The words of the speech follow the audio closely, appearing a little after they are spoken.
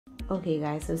Okay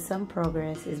guys, so some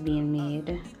progress is being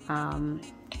made. I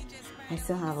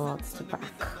still have lots to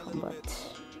pack, but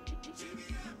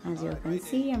as you can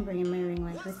see, I'm bringing my ring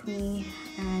light with me,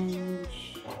 and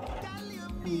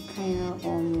I'm kind of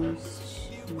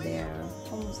almost there.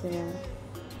 Almost.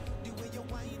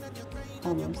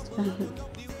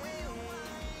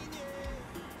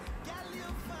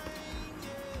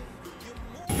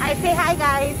 I say hi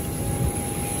guys.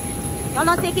 Y'all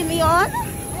not taking me on?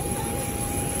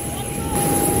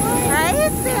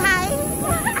 Right? Say hi.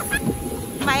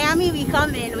 Miami, we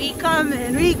coming.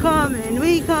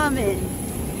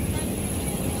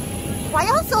 Why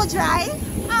y'all so dry?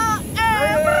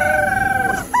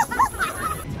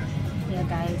 Yeah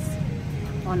guys,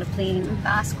 on the plane.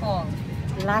 Last call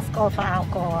for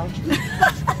alcohol.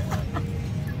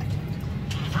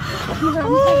 Oh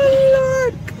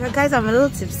Lord. Well, guys, I'm a little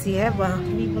tipsy here, but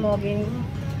we vlogging.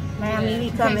 Miami,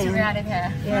 we coming. We're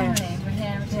here. Yeah. We're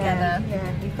here together.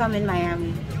 Yeah, we come in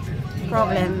Miami.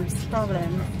 Problems.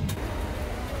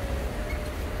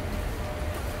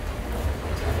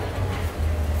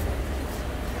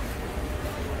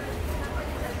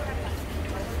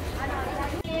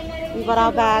 We got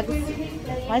our bags.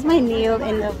 Why is my nail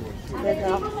in the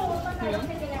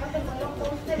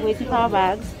waiting for our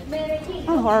bags?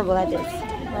 I'm horrible at this.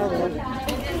 Horrible.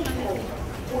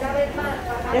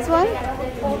 This one?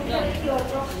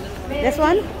 This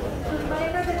one?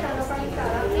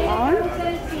 On?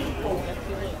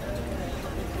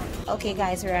 Okay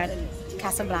guys, we're at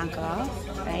Casablanca,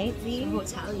 right? The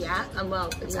hotel, yeah. Well,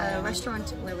 it's a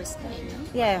restaurant where we're staying.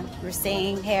 Yeah, we're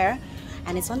staying here,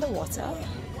 and it's on the water.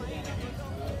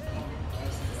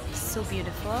 So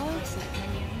beautiful.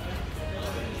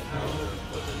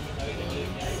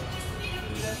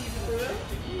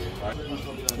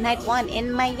 Night 1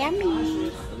 in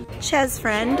Miami. Chez's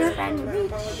friend.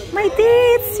 My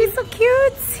dates. She's so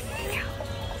cute.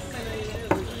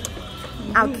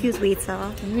 Our cute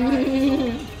waiter.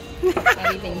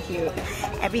 Everything cute.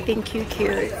 Everything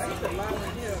cute.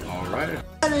 All right.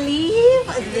 Believe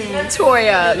this.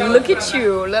 Toya, look at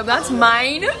you. Look, that's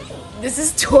mine. This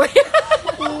is Toya.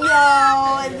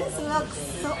 Yo, this looks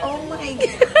so. Oh my god.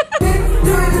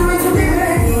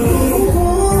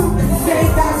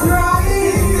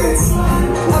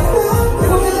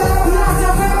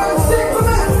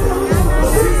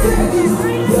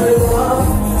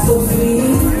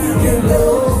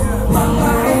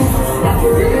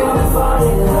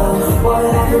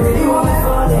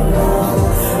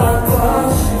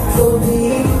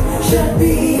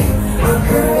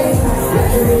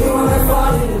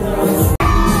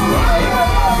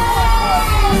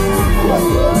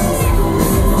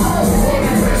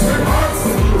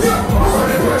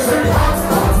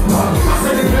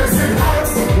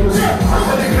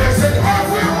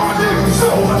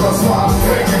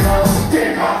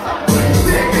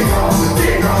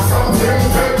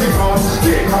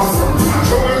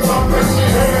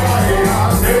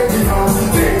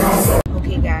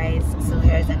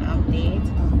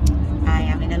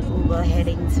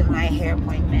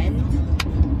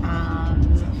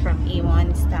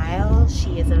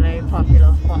 She is a very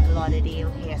popular Fort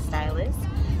Lauderdale hairstylist,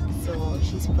 so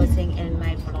she's putting in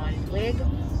my blonde wig.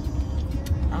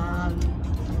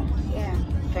 Yeah,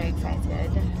 very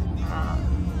excited.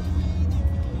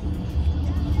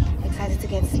 Excited to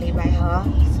get slayed by her,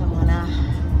 so I'm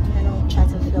gonna try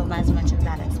to film as much of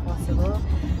that as possible.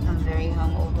 I'm very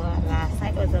hungover. Last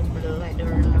night was a blur. I don't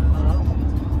remember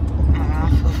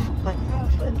what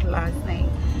happened last night.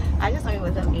 I just thought it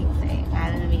was amazing. I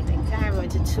had an amazing time. I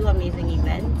went to 2 amazing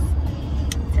events.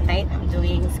 Tonight I'm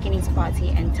doing Skinny's Party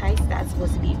and Entice. That's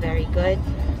supposed to be very good.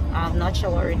 I'm not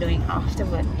sure what we're doing after,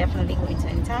 but definitely going to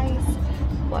Entice.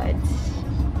 But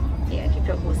yeah, keep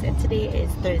your posted. Today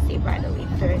is Thursday, by the way.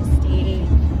 Thursday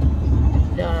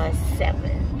the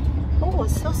 7th. Oh,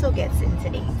 so gets in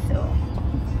today, so.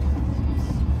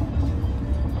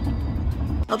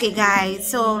 Okay guys,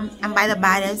 so I'm by the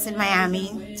baddest in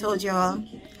Miami. Told y'all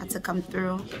had to come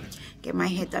through, get my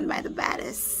hair done by the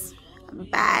baddest.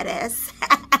 Baddest.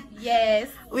 Yes.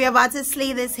 We're about to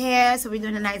slay this hair, so we're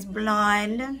doing a nice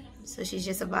blonde. So she's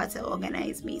just about to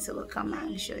organize me, so we'll come out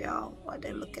and show y'all what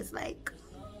the look is like.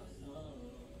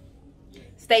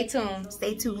 Stay tuned.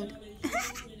 Stay tuned.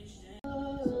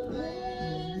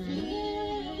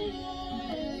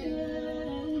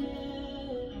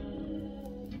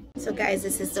 So guys,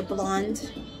 this is the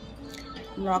blonde.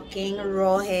 I'm rocking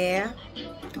raw hair.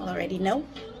 You already know.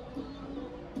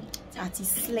 Tati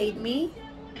slayed me.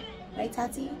 Right,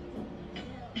 Tati?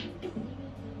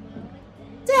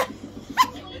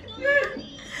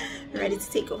 Ready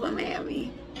to take over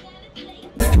Miami.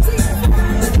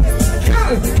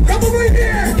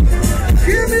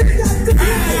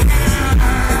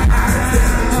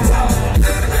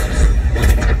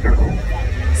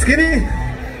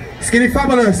 Skinny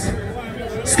Fabulous.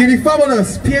 Skinny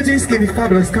Fabulous. PG Skinny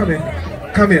Fabulous. Come in.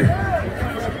 Come here.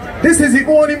 This is the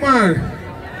only man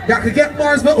that could get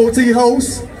Marsville out to your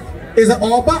house. Is it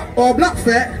all black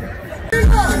fat?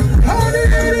 How the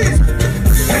ladies?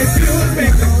 Excuse me.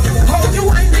 How you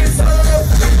wind this up?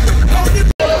 How you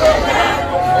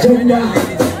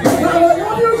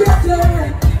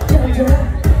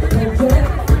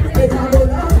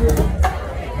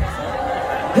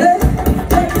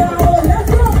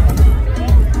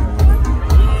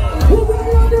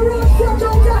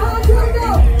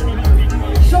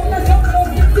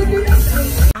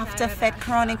After Fed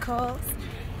Chronicles,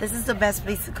 this is the best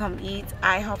place to come eat.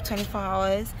 IHOP 24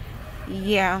 hours.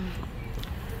 Yeah,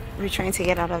 we're trying to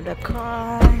get out of the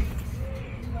car.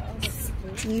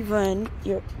 Steven,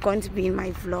 you're going to be in my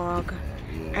vlog.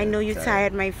 Yeah, I know you're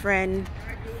tired, my friend.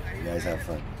 You guys have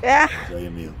fun. Yeah. Enjoy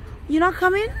your meal. You're not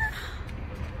coming?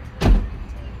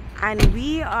 And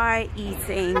we are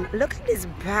eating. Look at this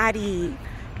body.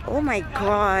 Oh my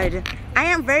God. I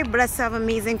am very blessed to have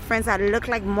amazing friends that look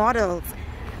like models.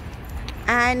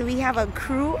 And we have a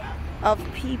crew of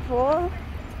people.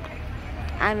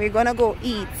 And we're gonna go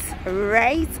eat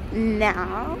right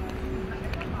now.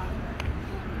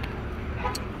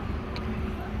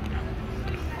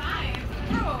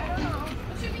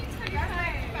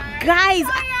 Guys,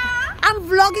 I'm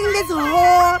vlogging this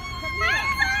whole...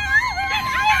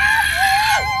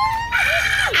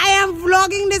 I am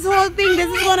vlogging this whole thing. This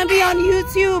is gonna be on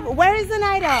YouTube. Where is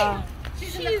Zenaida?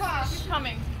 She's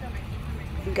coming.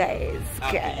 Guys.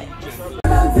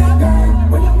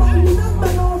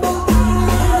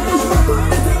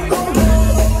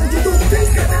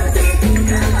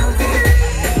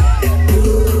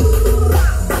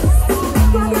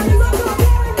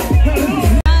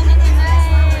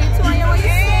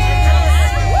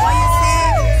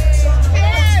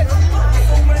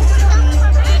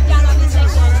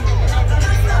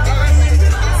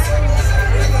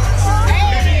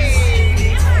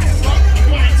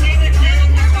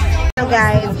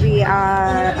 Guys, we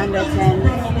are under 10.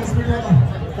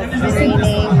 It's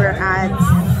raining. We're at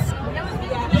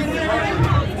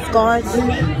Scotch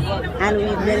and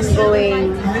we've been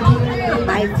going.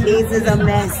 My face is a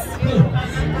mess.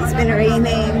 It's been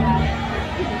raining.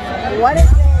 What is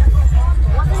this?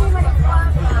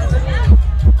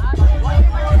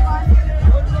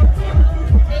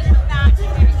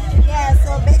 Yeah,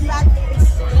 so big bad fish.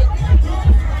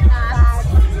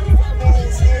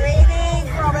 It's raining.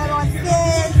 Problem on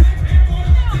skin.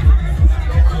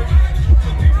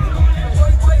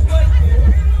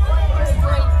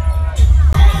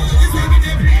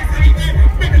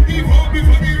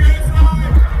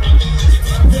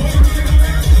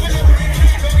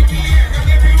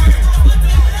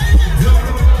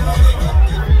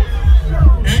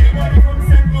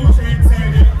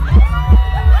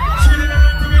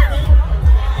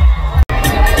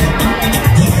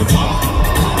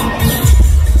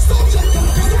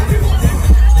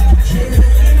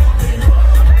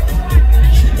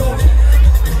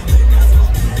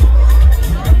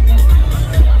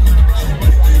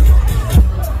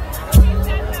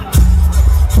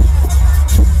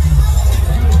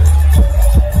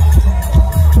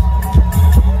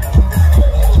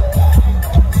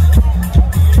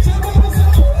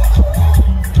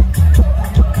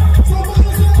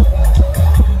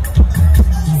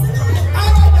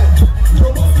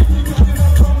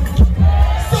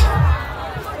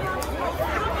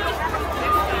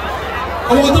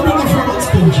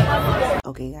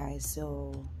 Okay guys,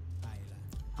 so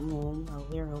I'm home, or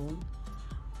we're home.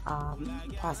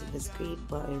 Positive is great,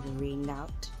 but it rained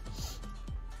out.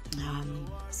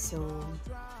 So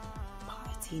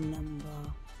party number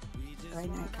right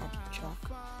now, I can't keep track.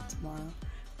 Tomorrow,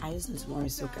 I just know tomorrow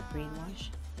is soak up brainwash,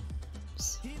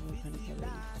 so we're gonna get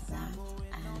ready for that.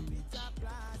 And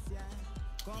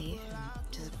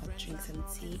just about to drink some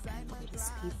tea and go to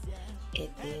sleep.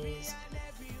 It is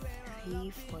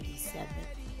 3:47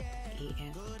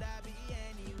 a.m.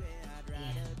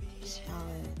 Yeah,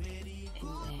 showered in bed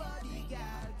right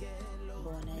now.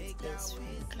 Bonnet is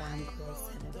from Glamdolls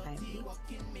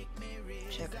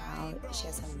 758. Check her out. She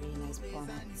has some really nice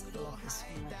bonnets. I love her so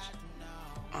much.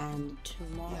 And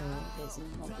tomorrow there's no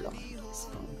more vlog, so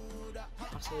I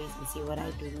have to wait and see what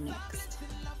I do next.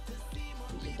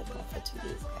 We did the vlog for 2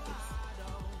 days, guys.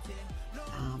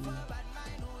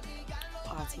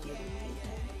 Party with me.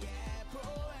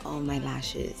 All my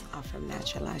lashes are from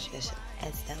Natural Lashes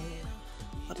SW.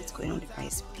 What is going on with my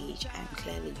speech? And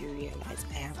clearly you realize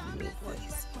I have no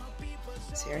voice.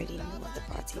 So you already know the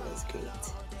party was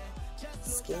great.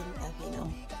 Skin, you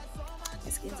know, my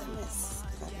skin's a mess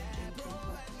because I've been drinking.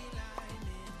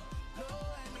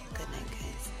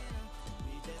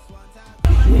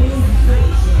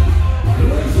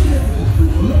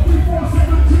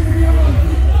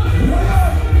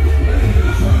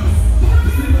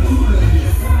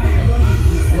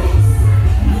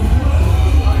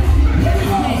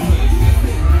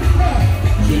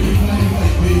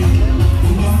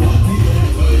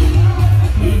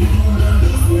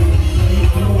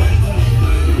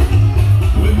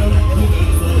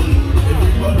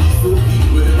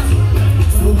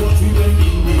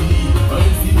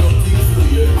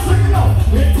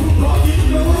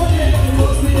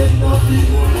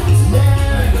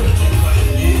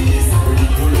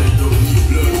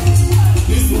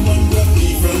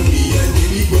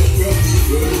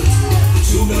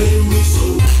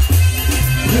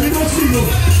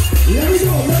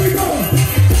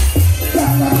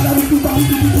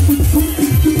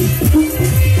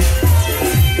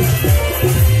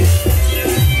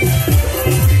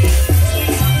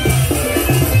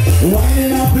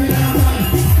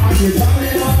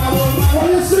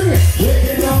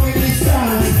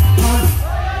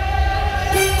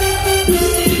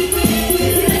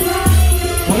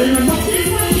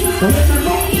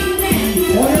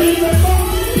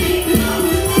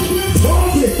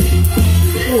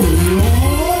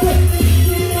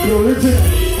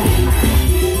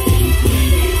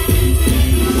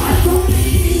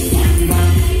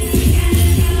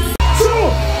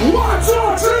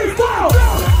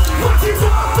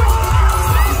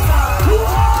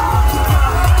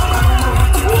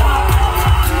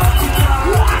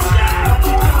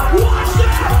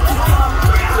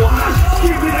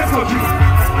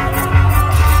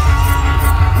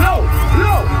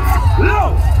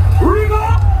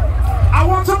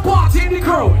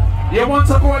 You want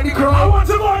to go in the crowd? I want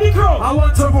to go in the crowd. I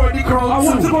want to go in the crowd. I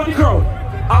want to go in the crowd.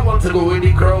 I want to go in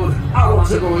the crowd. I want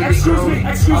to go in the crowd.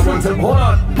 Excuse me. Hold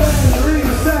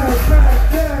on.